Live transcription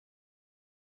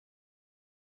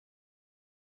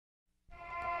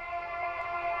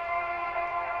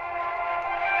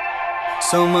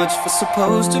So much for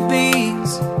supposed to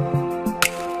be's.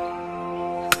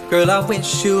 Girl, I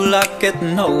wish you luck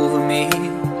getting over me.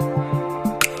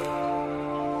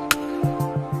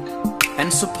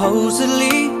 And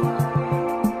supposedly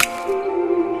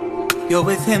you're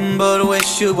with him, but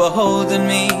wish you were holding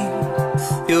me.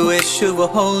 You wish you were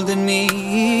holding me.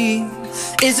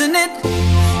 Isn't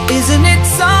it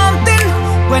something?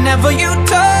 Whenever you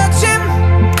touch him,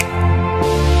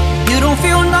 you don't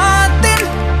feel nothing.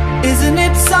 Isn't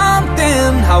it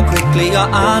something? How quickly your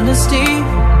honesty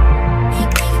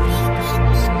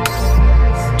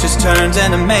just turns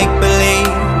into make-believe.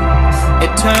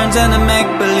 It turns into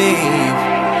make-believe.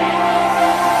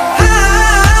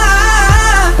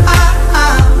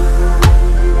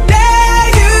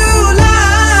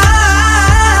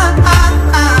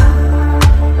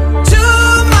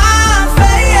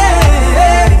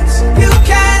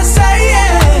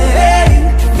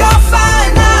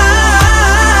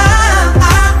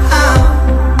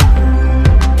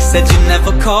 Said you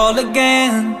never call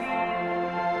again.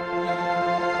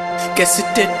 Guess it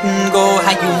didn't go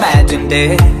how you imagined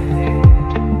it.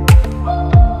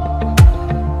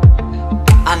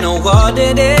 I know what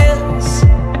it is.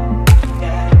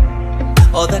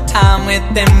 All the time with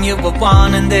them you were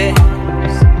wanting this.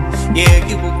 Yeah,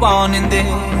 you were wanting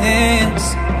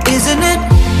this. Isn't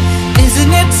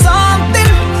it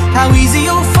something? How easy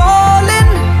you're falling,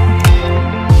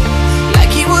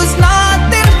 like he was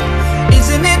nothing.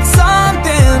 Isn't it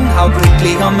something? How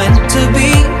quickly you're meant to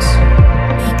be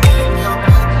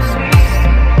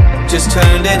just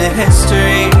turned into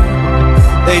history.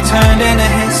 They turned into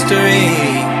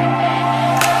history.